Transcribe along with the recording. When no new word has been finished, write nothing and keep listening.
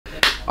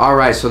All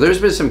right, so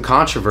there's been some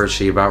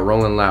controversy about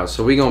Rolling Loud,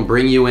 so we're gonna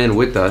bring you in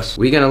with us.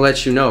 We're gonna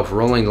let you know if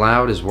Rolling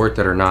Loud is worth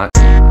it or not.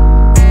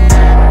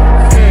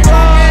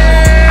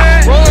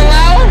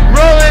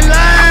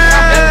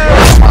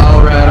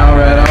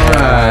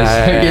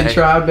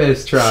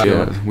 Best try.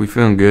 Yeah, we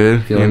feeling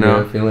good. Feeling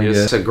good.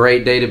 It's a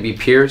great day to be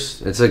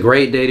Pierce. It's a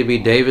great day to be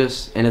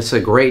Davis, and it's a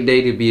great day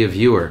to be a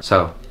viewer.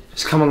 So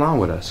just come along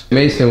with us.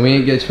 Mason, we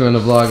didn't get you in the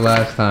vlog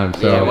last time,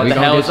 so yeah, what the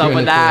hell is up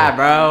with that,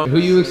 bro? Who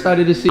you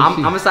excited to see?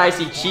 I'm excited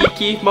to see Chief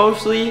Keef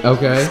mostly.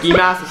 Okay. Ski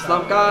Master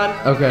Slump God.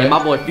 Okay. And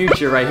my boy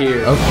Future right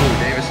here.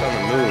 Okay. Davis on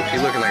the move. He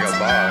looking like a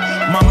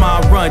boss. My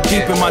mind run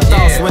deep in my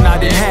thoughts when I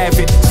didn't have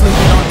it.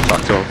 Sleeping on.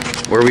 Talk to him.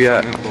 Where we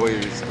at?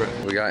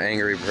 We got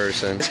angry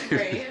person.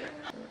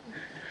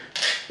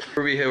 Who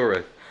are we here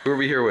with? Who are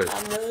we here with?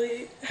 I'm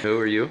Lily. Who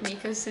are you?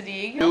 Nico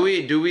Sadiq.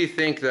 Do we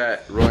think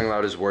that Rolling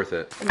Loud is worth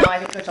it? No, I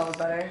think Coachella is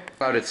better.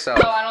 Loud itself.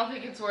 No, I don't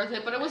think it's worth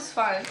it, but it was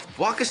fun.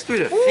 Walk us through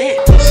the fit.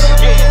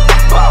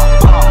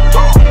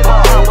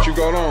 What you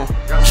got on?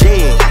 Yeah.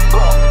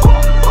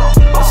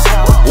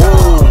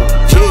 Whoa.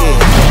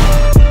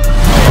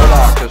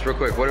 Yeah. Just real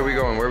quick, what are we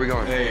going? Where are we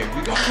going? Hey,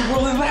 we got to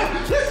Rolling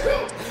Loud. Let's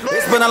go.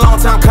 It's been a long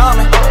time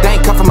coming. They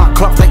ain't cuffing my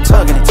club, they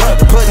tugging it.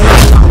 Putting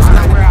it on.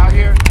 Now we're out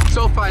here.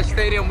 SoFi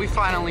Stadium, we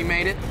finally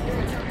made it.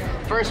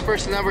 First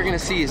person that we're gonna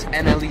see is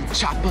NLE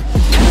Choppa.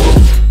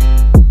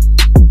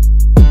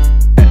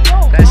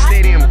 That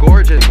stadium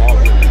gorgeous. Hey,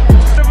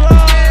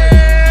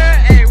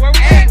 where we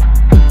at?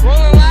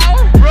 Rolling Loud?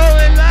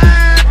 Rolling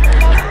Loud!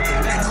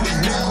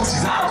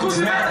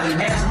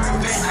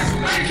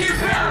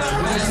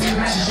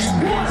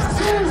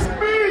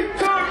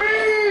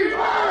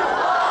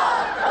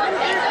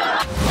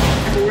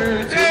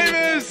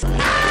 Davis!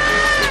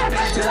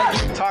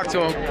 Talk to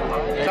him.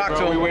 Talk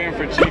to him. We waiting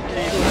for Chief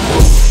Keef.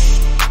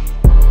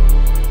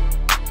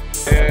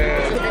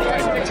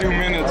 Yeah, 2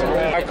 minutes,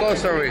 bro. How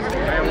close are we?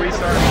 And we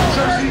started.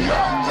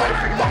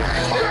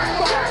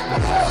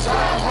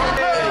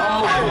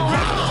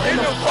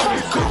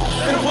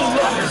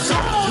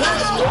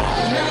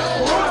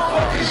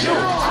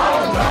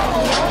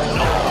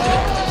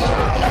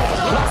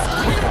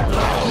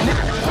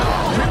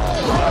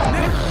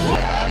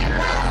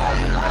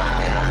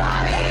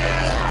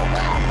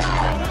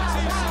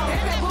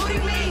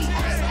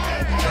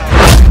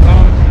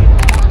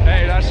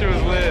 Hey, that shit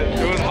was lit.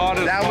 It was hot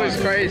as That was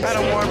crazy. I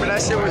don't warm, but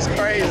that shit was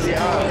crazy.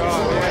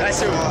 Oh,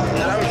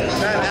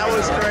 that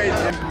was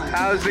crazy.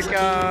 How's it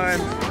going?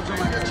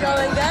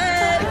 Going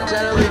good.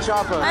 NLE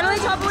Choppa. NLE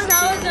Choppa was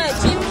hella good.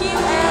 Chief Keef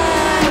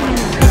and...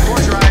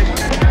 Horse ride.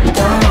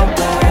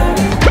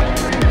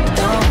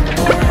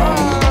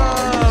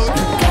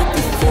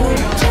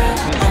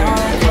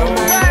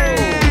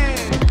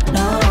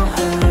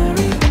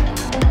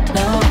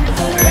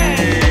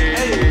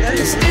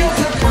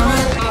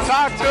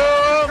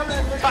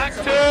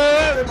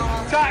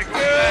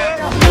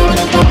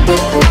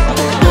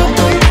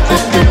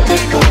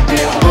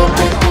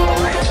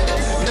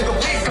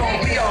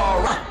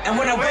 And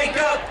when I wake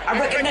up, I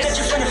recognize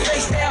you from the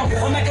face down.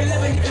 I'm like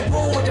 11, get the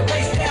room with the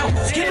bass down.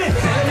 Skip it.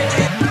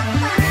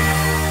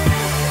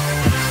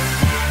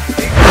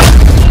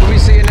 Who we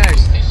see you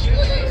next?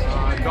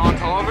 Don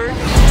Toliver.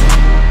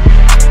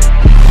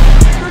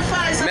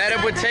 Met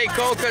up with Tate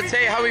Coca.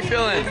 Tate, how we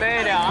feeling?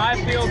 Man, yeah, I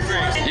feel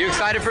great. You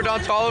excited for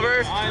Don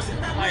Toliver? I'm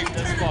hyped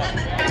as fuck.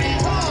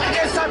 I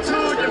guess I'm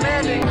too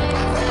demanding.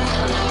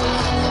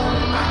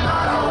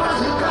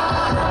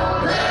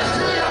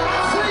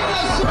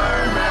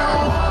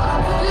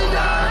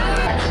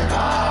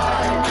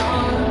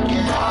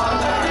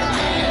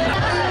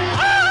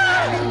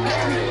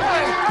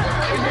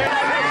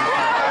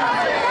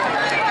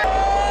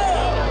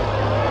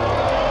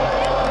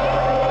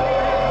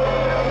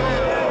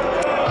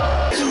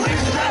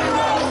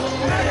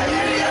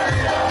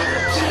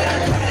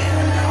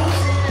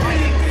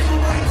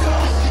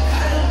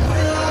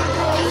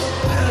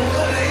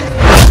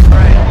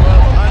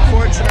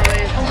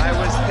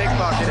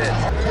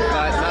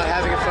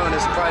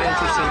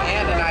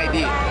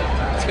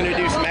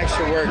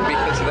 Work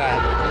because of that.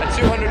 A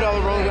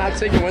 $200 Rolling Loud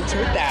ticket went to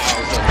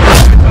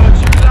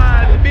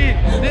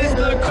 $1,000. This is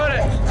the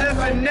cutter, the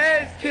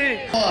finesse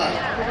king.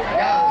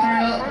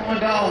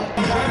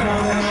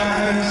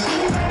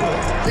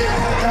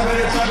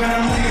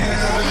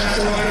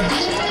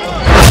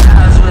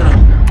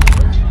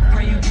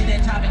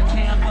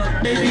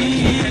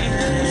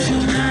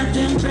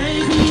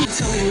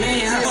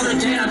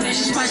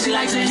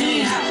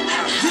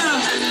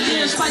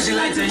 Spicy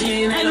like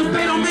tahini, ain't no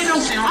bait, don't make no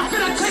sound. I'm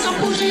finna take a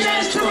bougie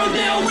ass to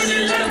Rodale with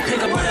it, let her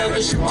pick up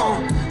whatever she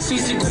want.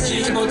 CC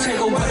Gucci, go take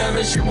her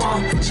whatever she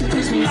want. She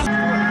picks me up.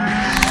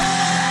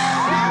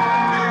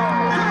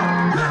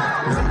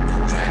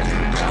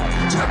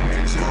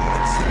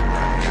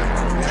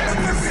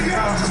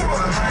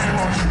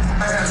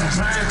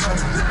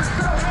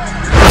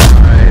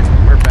 Alright,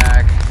 we're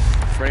back.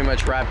 Pretty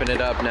much wrapping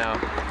it up now.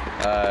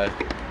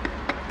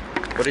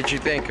 What did you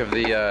think of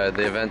the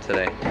event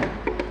today?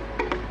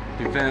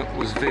 The event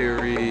was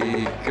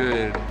very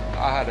good.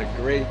 I had a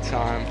great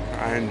time.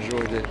 I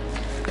enjoyed it.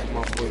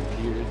 my boy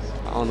Pierce.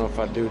 I don't know if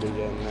I do it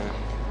again now.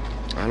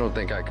 I don't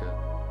think I could.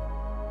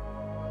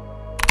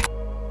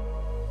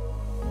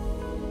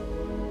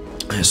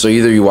 So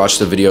either you watched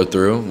the video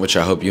through, which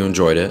I hope you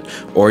enjoyed it,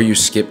 or you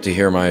skipped to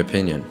hear my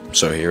opinion.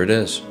 So here it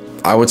is.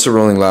 I went to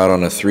Rolling Loud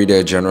on a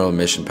 3-day general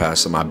admission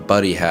pass that my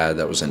buddy had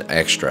that was an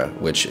extra,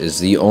 which is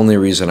the only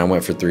reason I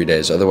went for 3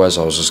 days. Otherwise,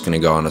 I was just going to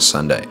go on a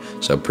Sunday.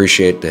 So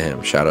appreciate to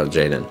him. Shout out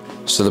Jaden.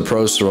 So the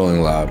pros to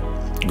Rolling Loud.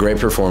 Great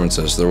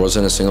performances. There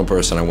wasn't a single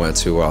person I went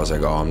to where I was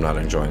like, oh, I'm not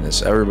enjoying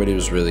this. Everybody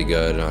was really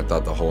good, and I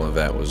thought the whole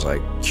event was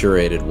like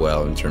curated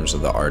well in terms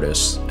of the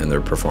artists and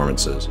their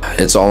performances.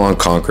 It's all on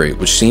concrete,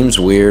 which seems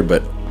weird,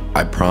 but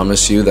I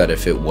promise you that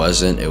if it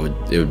wasn't, it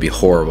would be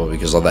horrible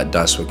because all that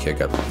dust would kick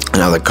up.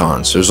 Now the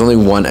cons. There's only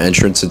one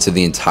entrance into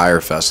the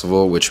entire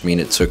festival, which means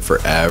it took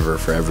forever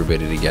for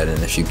everybody to get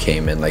in if you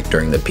came in like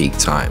during the peak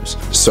times.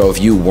 So if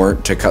you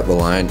weren't to cut the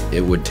line, it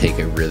would take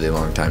a really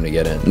long time to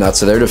get in. Now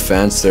to their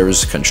defense, there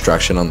was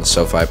construction on the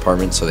SoFi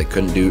apartment, so they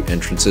couldn't do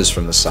entrances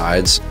from the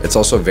sides. It's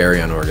also very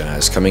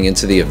unorganized. Coming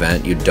into the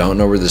event, you don't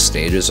know where the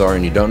stages are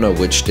and you don't know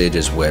which stage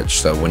is which.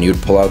 So when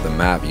you'd pull out the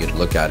map, you'd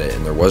look at it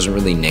and there wasn't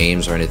really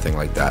names or anything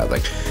like that.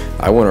 Like,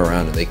 I went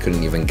around and they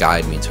couldn't even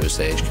guide me to a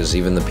stage because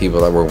even the people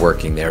that were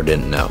working there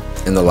didn't know.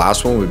 And the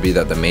last one would be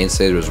that the main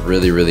stage was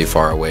really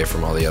far away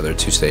from all the other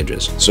 2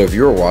 stages. So if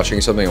you were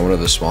watching something on one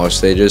of the smaller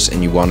stages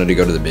and you wanted to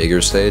go to the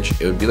bigger stage,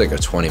 it would be like a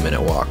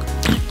 20-minute walk.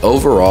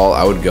 Overall,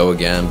 I would go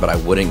again, but I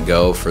wouldn't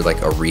go for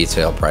like a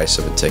retail price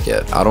of a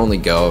ticket. I'd only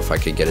go if I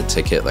could get a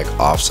ticket like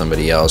off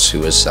somebody else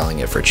who is selling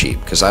it for cheap,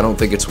 because I don't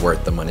think it's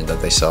worth the money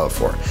that they sell it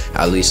for,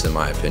 at least in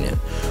my opinion.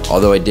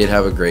 Although I did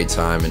have a great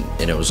time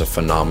and it was a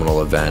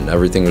phenomenal event.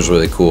 Everything was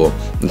really cool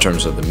in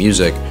terms of the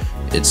music.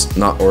 It's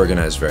not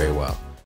organized very well.